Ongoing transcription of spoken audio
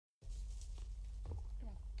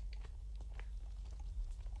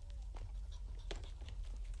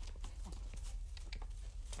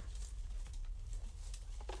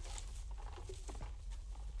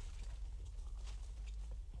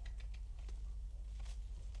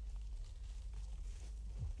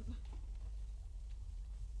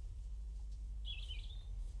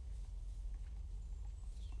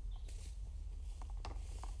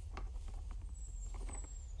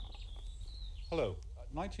Hello.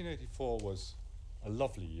 1984 was a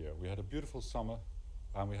lovely year. We had a beautiful summer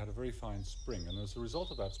and we had a very fine spring, and as a result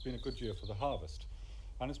of that, it's been a good year for the harvest.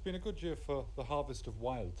 And it's been a good year for the harvest of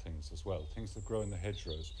wild things as well, things that grow in the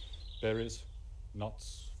hedgerows, berries,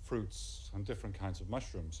 nuts, fruits, and different kinds of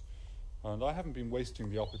mushrooms. And I haven't been wasting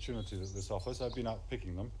the opportunity that this offers. I've been out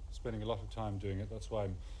picking them, spending a lot of time doing it. That's why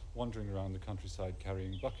I'm wandering around the countryside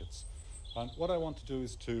carrying buckets. And what I want to do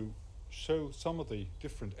is to show some of the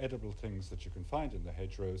different edible things that you can find in the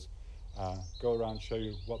hedgerows, go around, show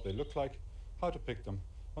you what they look like, how to pick them,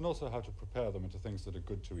 and also how to prepare them into things that are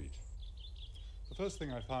good to eat. The first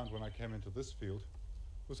thing I found when I came into this field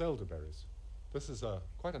was elderberries. This is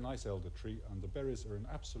quite a nice elder tree, and the berries are in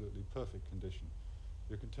absolutely perfect condition.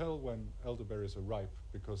 You can tell when elderberries are ripe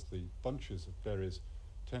because the bunches of berries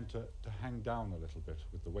tend to hang down a little bit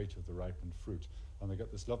with the weight of the ripened fruit, and they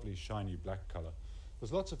get this lovely shiny black colour.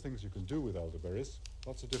 There's lots of things you can do with elderberries,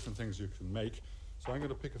 lots of different things you can make, so I'm going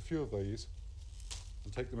to pick a few of these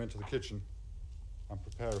and take them into the kitchen and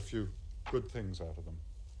prepare a few good things out of them.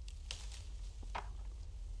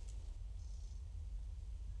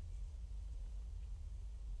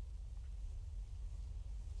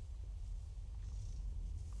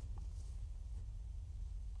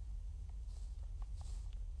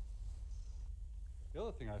 The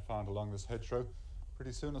other thing I found along this hedgerow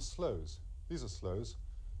pretty soon are sloes. These are sloes.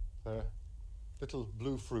 They're little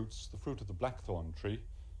blue fruits, the fruit of the blackthorn tree.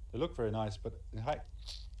 They look very nice, but in fact,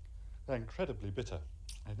 they're incredibly bitter.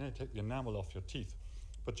 They nearly take the enamel off your teeth.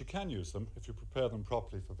 But you can use them if you prepare them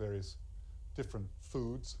properly for various different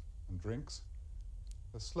foods and drinks.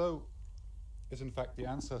 The sloe is in fact the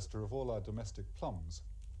ancestor of all our domestic plums.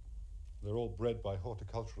 They're all bred by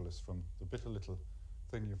horticulturalists from the bitter little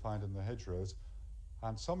thing you find in the hedgerows,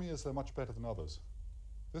 and some years they're much better than others.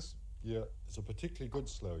 This year is a particularly good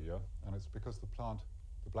sloe year, and it's because the plant,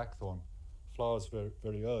 the blackthorn, flowers very,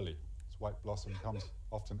 very early. Its white blossom comes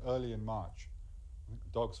often early in March. I think the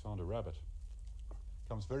dogs found a rabbit. It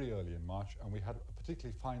comes very early in March, and we had a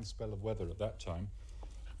particularly fine spell of weather at that time,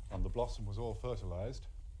 and the blossom was all fertilized.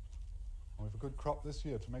 And we have a good crop this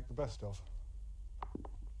year to make the best of.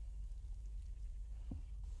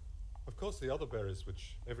 Of course, the other berries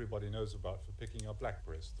which everybody knows about for picking are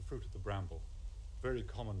blackberries, the fruit of the bramble. Very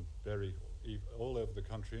common berry all over the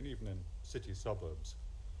country and even in city suburbs.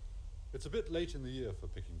 It's a bit late in the year for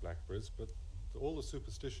picking blackberries, but all the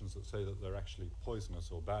superstitions that say that they're actually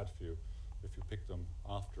poisonous or bad for you if you pick them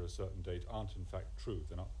after a certain date aren't in fact true.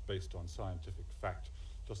 They're not based on scientific fact.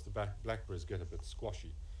 Just the blackberries get a bit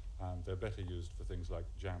squashy, and they're better used for things like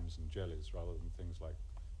jams and jellies rather than things like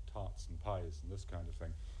tarts and pies and this kind of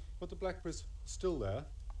thing. But the blackberries are still there.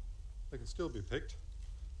 They can still be picked,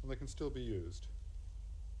 and they can still be used.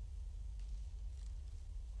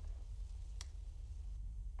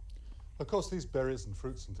 Of course, these berries and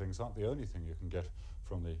fruits and things aren't the only thing you can get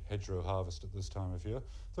from the hedgerow harvest at this time of year.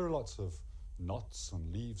 There are lots of nuts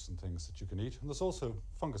and leaves and things that you can eat, and there's also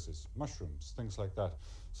funguses, mushrooms, things like that.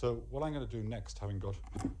 So what I'm going to do next, having got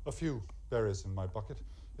a few berries in my bucket,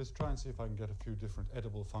 is try and see if I can get a few different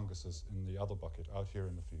edible funguses in the other bucket out here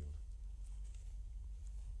in the field.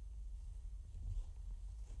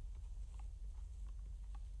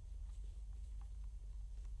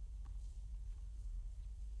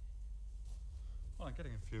 Well, I'm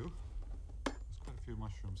getting a few. There's quite a few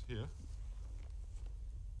mushrooms here.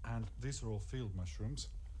 And these are all field mushrooms,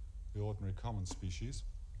 the ordinary common species.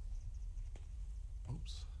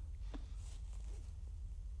 Oops.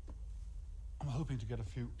 I'm hoping to get a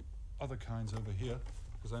few other kinds over here,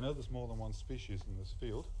 because I know there's more than one species in this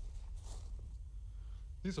field.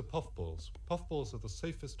 These are puffballs. Puffballs are the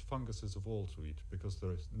safest funguses of all to eat, because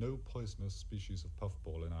there is no poisonous species of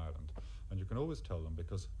puffball in Ireland. And you can always tell them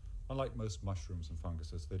because, unlike most mushrooms and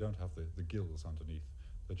funguses, they don't have the gills underneath.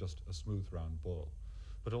 They're just a smooth round ball.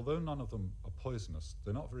 But although none of them are poisonous,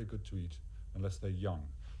 they're not very good to eat unless they're young.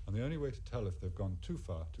 And the only way to tell if they've gone too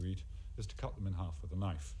far to eat is to cut them in half with a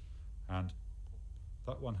knife. And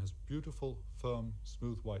that one has beautiful, firm,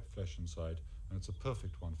 smooth white flesh inside, and it's a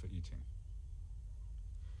perfect one for eating.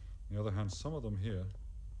 On the other hand, some of them here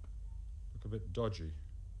look a bit dodgy.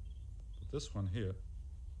 But this one here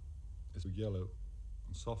is yellow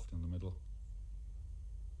and soft in the middle,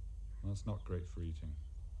 and that's not great for eating.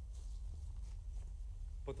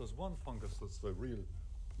 But there's one fungus that's the real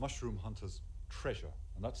mushroom hunter's treasure,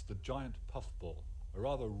 and that's the giant puffball, a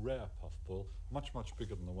rather rare puffball, much, much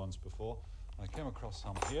bigger than the ones before. And I came across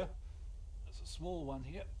some here. There's a small one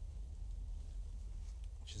here,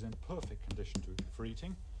 which is in perfect condition for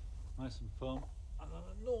eating, nice and firm, and an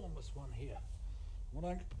enormous one here. What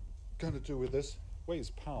I'm going to do with this, weighs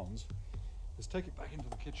pounds, is take it back into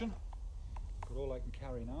the kitchen, but all I can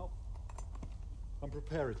carry now, and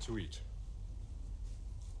prepare it to eat.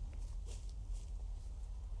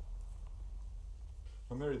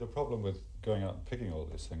 Well, Mary, the problem with going out and picking all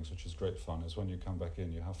these things, which is great fun, is when you come back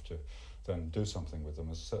in, you have to then do something with them.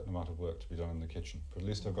 There's a certain amount of work to be done in the kitchen, but at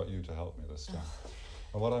least I've got you to help me this time.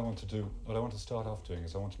 And what I want to start off doing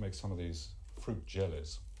is I want to make some of these fruit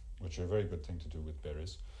jellies, which are a very good thing to do with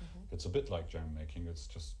berries. It's a bit like jam making. It's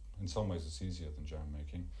just, in some ways, it's easier than jam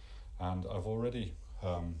making. And I've already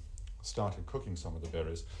started cooking some of the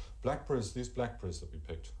berries. Blackberries, these blackberries that we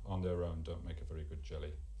picked on their own don't make a very good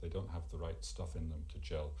jelly. They don't have the right stuff in them to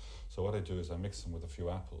gel. So what I do is I mix them with a few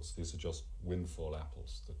apples. These are just windfall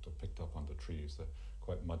apples that are picked up under trees. They're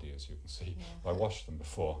quite muddy, as you can see. Yeah. I washed them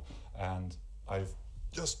before. And I've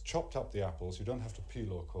just chopped up the apples. You don't have to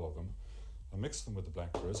peel or core them. I mix them with the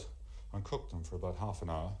blackberries and cook them for about half an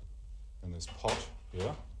hour in this pot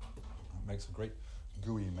here. It makes a great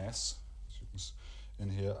gooey mess, as you can see in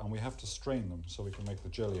here. And we have to strain them so we can make the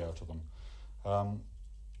jelly out of them.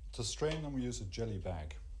 To strain them, we use a jelly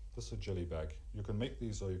bag. This is a jelly bag. You can make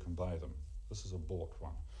these or you can buy them. This is a bought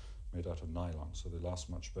one, made out of nylon, so they last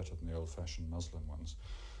much better than the old-fashioned muslin ones.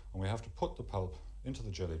 And we have to put the pulp into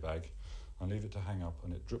the jelly bag and leave it to hang up,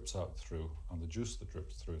 and it drips out through, and the juice that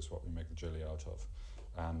drips through is what we make the jelly out of.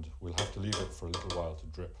 And we'll have to leave it for a little while to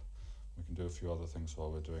drip. We can do a few other things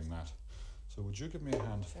while we're doing that. So would you give me a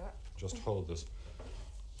hand? Sure. Just hold this.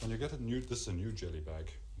 And you get this is a new jelly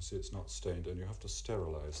bag. You see it's not stained, and you have to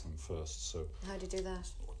sterilize them first. So how do you do that?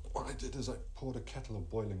 What I did is I poured a kettle of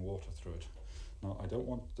boiling water through it. Now I don't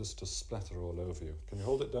want this to splatter all over you. Can you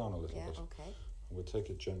hold it down a little bit? Okay. And we'll take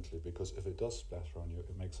it gently, because if it does splatter on you,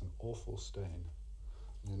 it makes an awful stain.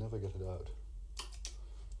 And you never get it out.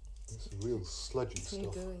 It's real sludgy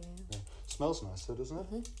stuff. Gooey, yeah. Smells nice though, doesn't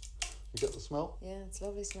it? You get the smell? Yeah, it's a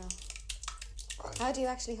lovely smell. Right. How do you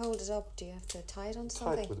actually hold it up? Do you have to tie it onto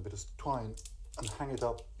something? Tie it with a bit of twine and hang it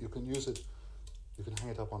up. You can use it, you can hang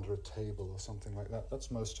it up under a table or something like that. That's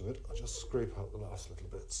most of it. I'll just scrape out the last little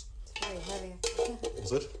bits. It's very heavy.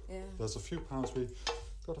 Is it? Yeah. There's a few pounds. We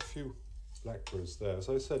got a few blackberries there. As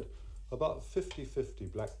I said, about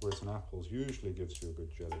 50-50 blackberries and apples usually gives you a good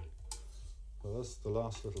jelly. Well, that's the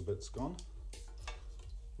last little bit's gone.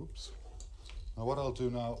 Oops. Now what I'll do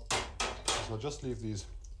now is I'll just leave these.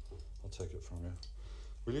 I'll take it from you.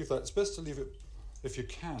 We leave that. It's best to leave it, if you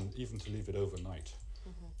can, even to leave it overnight,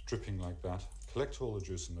 dripping like that. Collect all the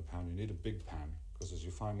juice in the pan. You need a big pan, because as you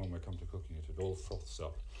find when we come to cooking it, it all froths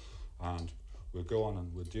up. And we'll go on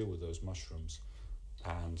and we'll deal with those mushrooms,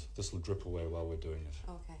 and this will drip away while we're doing it.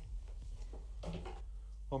 Okay.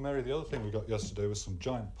 Well, Mary, the other thing we got yesterday was some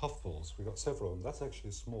giant puffballs. We got several of them. That's actually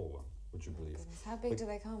a small one, would you believe? Goodness. How big do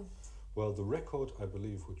they come? Well, the record, I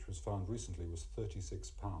believe, which was found recently was 36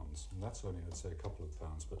 pounds. And that's only, I'd say, a couple of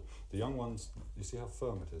pounds. But the young ones, you see how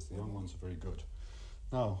firm it is? The young ones are very good.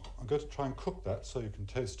 Now, I'm going to try and cook that so you can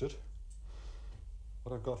taste it.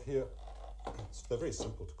 What I've got here, they're very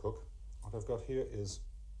simple to cook. What I've got here is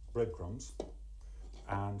breadcrumbs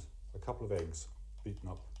and a couple of eggs beaten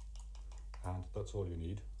up. And that's all you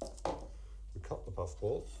need. We cut the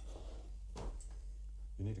puffball.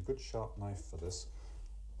 You need a good sharp knife for this,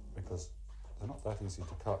 because they're not that easy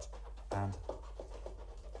to cut, and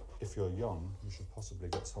if you're young, you should possibly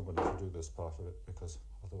get somebody to do this part of it, because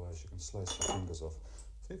otherwise you can slice your fingers off.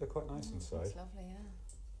 See, they're quite nice inside. It's lovely, yeah.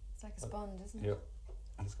 It's like a sponge, isn't it? Yeah,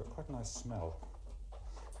 and it's got quite a nice smell.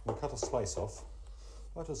 We'll cut a slice off,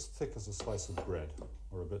 about as thick as a slice of bread,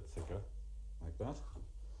 or a bit thicker, like that.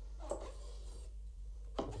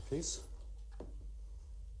 Cut a piece.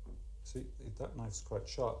 See, that knife's quite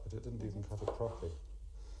sharp, but it didn't even cut it properly.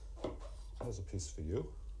 There's a piece for you.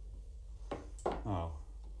 Now,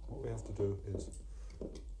 what we have to do is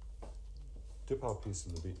dip our piece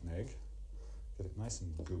in the beaten egg, get it nice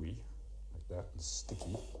and gooey, like that, and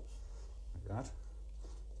sticky, like that.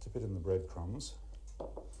 Dip it in the breadcrumbs.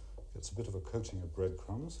 Gets a bit of a coating of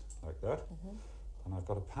breadcrumbs, like that. And I've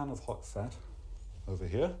got a pan of hot fat over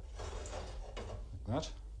here, like that.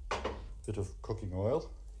 Bit of cooking oil,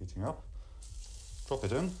 heating up. Drop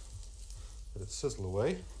it in, let it sizzle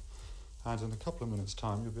away. And in a couple of minutes'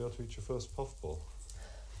 time, you'll be able to eat your first puffball,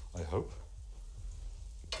 I hope.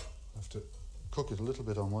 Have to cook it a little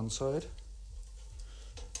bit on one side.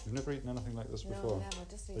 You've never eaten anything like this before? No, never.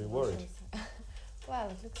 Just Are you worried? Well,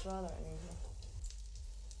 it looks rather unusual.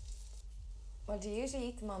 Well, do you usually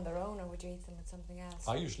eat them on their own, or would you eat them with something else?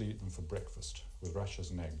 I usually eat them for breakfast with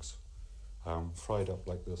rashers and eggs, fried up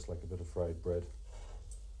like this, like a bit of fried bread.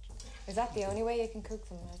 Is that the only way you can cook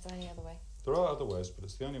them, or is there any other way? There are other ways, but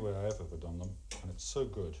it's the only way I've ever done them, and it's so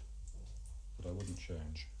good that I wouldn't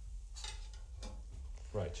change.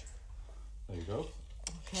 Right. There you go.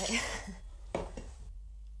 Okay.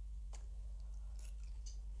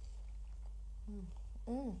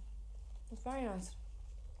 It's very nice.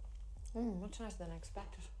 Much nicer than I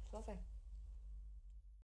expected. It's lovely.